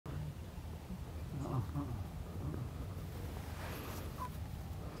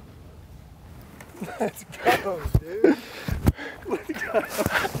Let's go, dude. Let's go.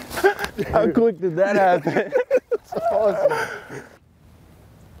 How quick did that happen? That's awesome.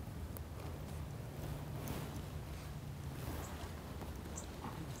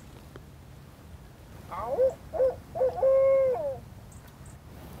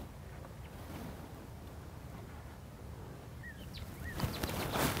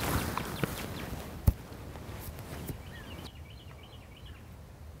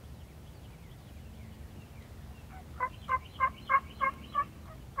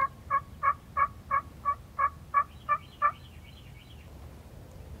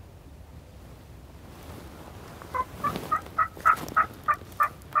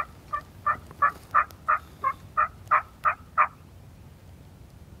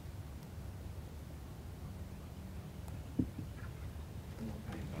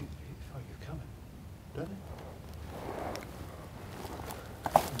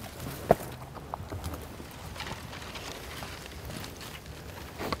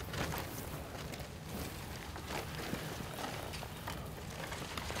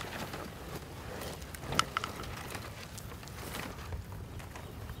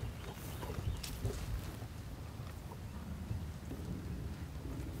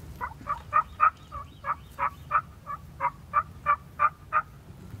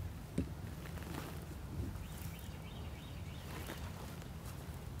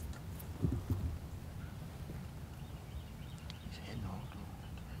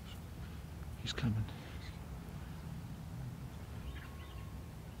 He's coming.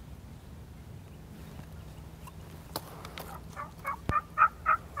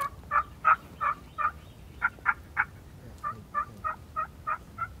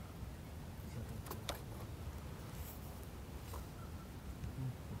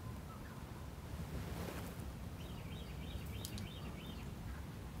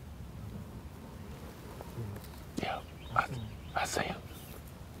 Yeah, I see him.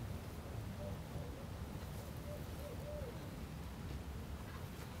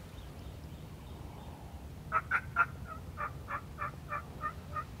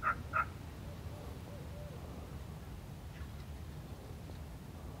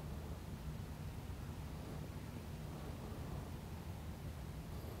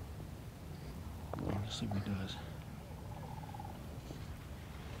 Let's see what he does.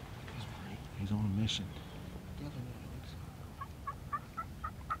 He's on a mission.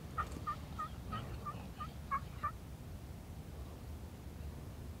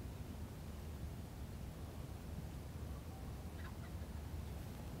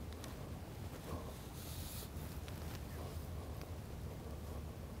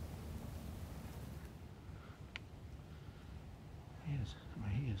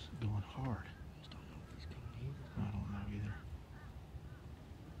 He is going hard. I don't know either.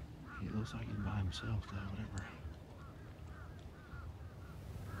 He looks like he's by himself though, whatever.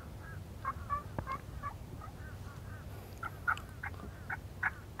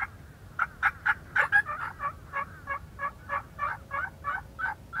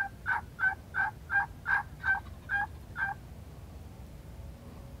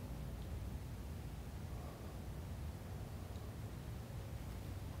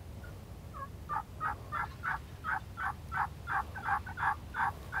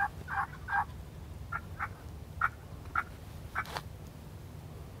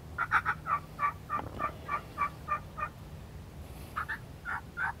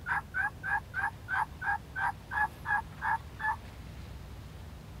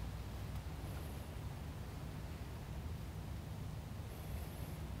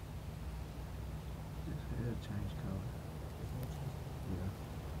 Change color. Yeah.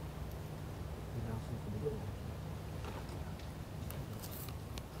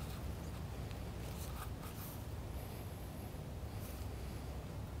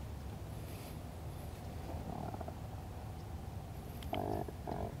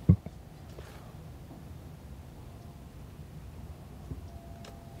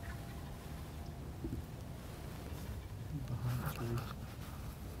 Behind the tree.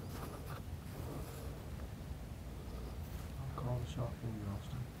 Call the shot for you,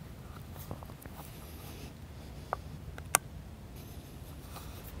 Austin.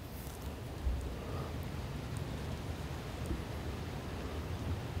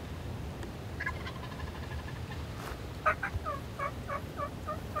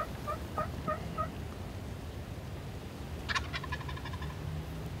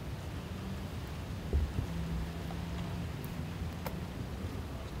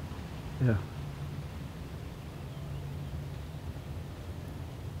 Yeah.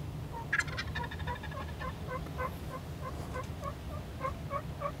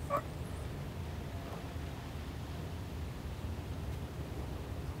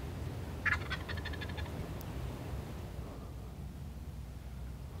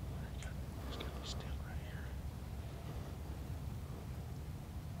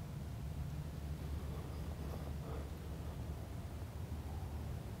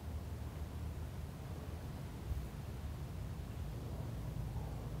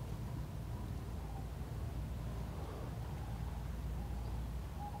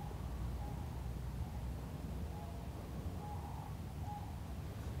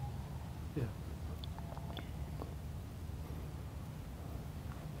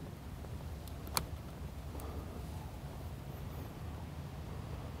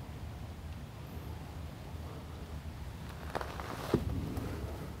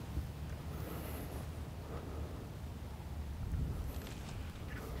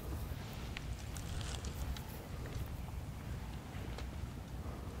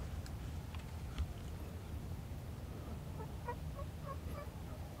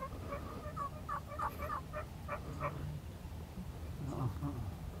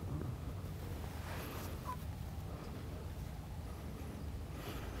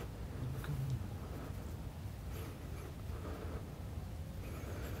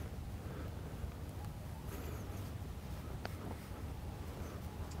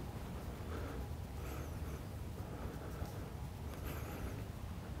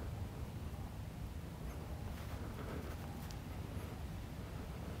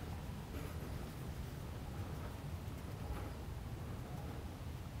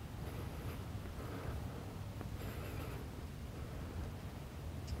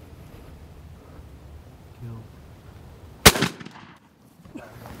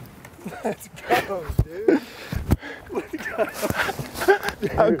 Let's go, dude.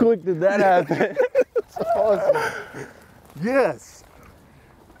 How quick did that happen? That's awesome. Yes.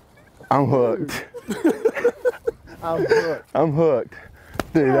 I'm hooked. I'm hooked. I'm hooked.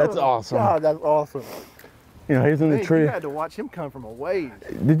 Dude, that's awesome. God, that's awesome. You know, he's in the Man, tree. you had to watch him come from a ways.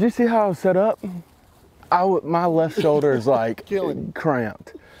 Did you see how I was set up? My left shoulder is like Killing.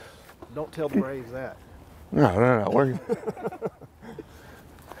 cramped. Don't tell the Braves that. No. We're...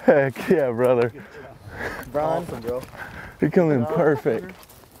 Heck yeah, brother. Brian, awesome, bro. You're coming perfect.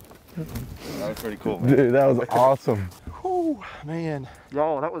 That was pretty cool, man. Dude, that was awesome. Whew, man.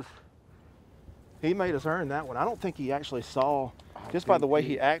 Y'all, that was... He made us earn that one. I don't think he actually saw, just by the way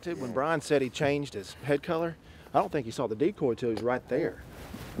he acted, when Brian said he changed his head color, I don't think he saw the decoy till he was right there.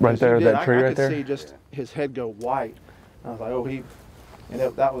 Right there, that tree right there? I could see just his head go white. I was like, oh,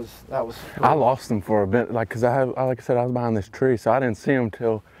 that was. I lost him for a bit, like, cause like I said, I was behind this tree, so I didn't see him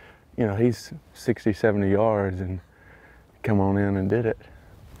till, you know, he's 60, 70 yards and come on in and did it.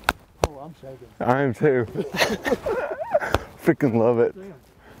 Oh, I'm shaking. I am too. Freaking love it.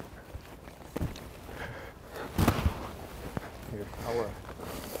 Here, I'll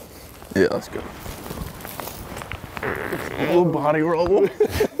Yeah, let's go. A little body roll.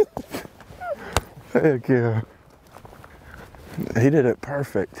 Heck yeah. He did it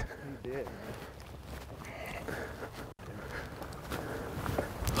perfect. He did, man.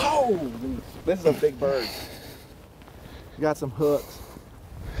 Oh, this is a big bird. Got some hooks.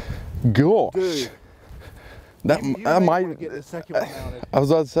 Gosh. Dude. That You I may might. wanna get the second one mounted. I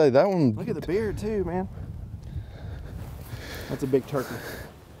was about to say that one. Look at the beard too, man. That's a big turkey.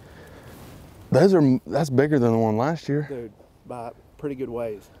 That's bigger than the one last year. Dude, by pretty good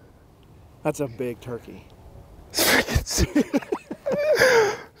ways. That's a big turkey.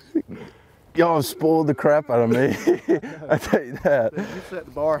 Y'all have spoiled the crap out of me. I tell you that. Dude, you set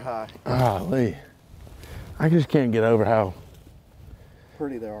the bar high. Golly. I just can't get over how.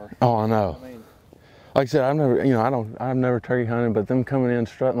 Pretty they are. Oh, I know. I mean, Like I said, I've never turkey hunted, but them coming in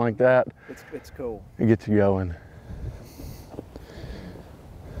strutting like that, it's cool. it gets you going.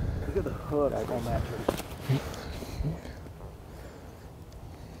 Look at the hooks on that tree.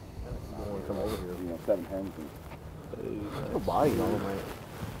 Come over here, 7 hens. No bite on them, man.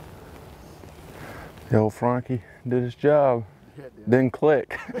 The old Frankie did his job. Yeah, it did. Didn't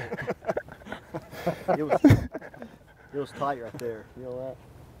click. It was tight right there. You know that?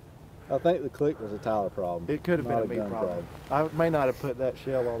 I think the click was a Tyler problem. It could have been Not a me gun problem. I may not have put that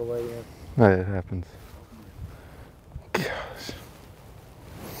shell all the way in. Hey, it happens. Gosh.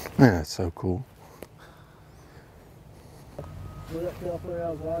 Man, that's so cool. Put that tail flare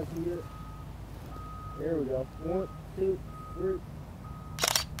out as wide as you get it. There we go. 1, 2, 3.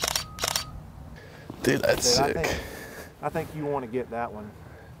 Dude, that's Dude, sick. I think you want to get that one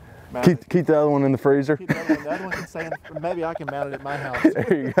mounted. Keep the other one in the freezer. Keep that one. The other one can stay in, maybe I can mount it at my house.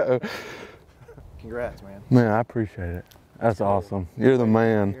 There you go. Congrats, man. Man, I appreciate it. That's awesome. You're the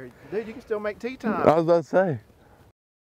man. Dude, you can still make tea I time. was about to say.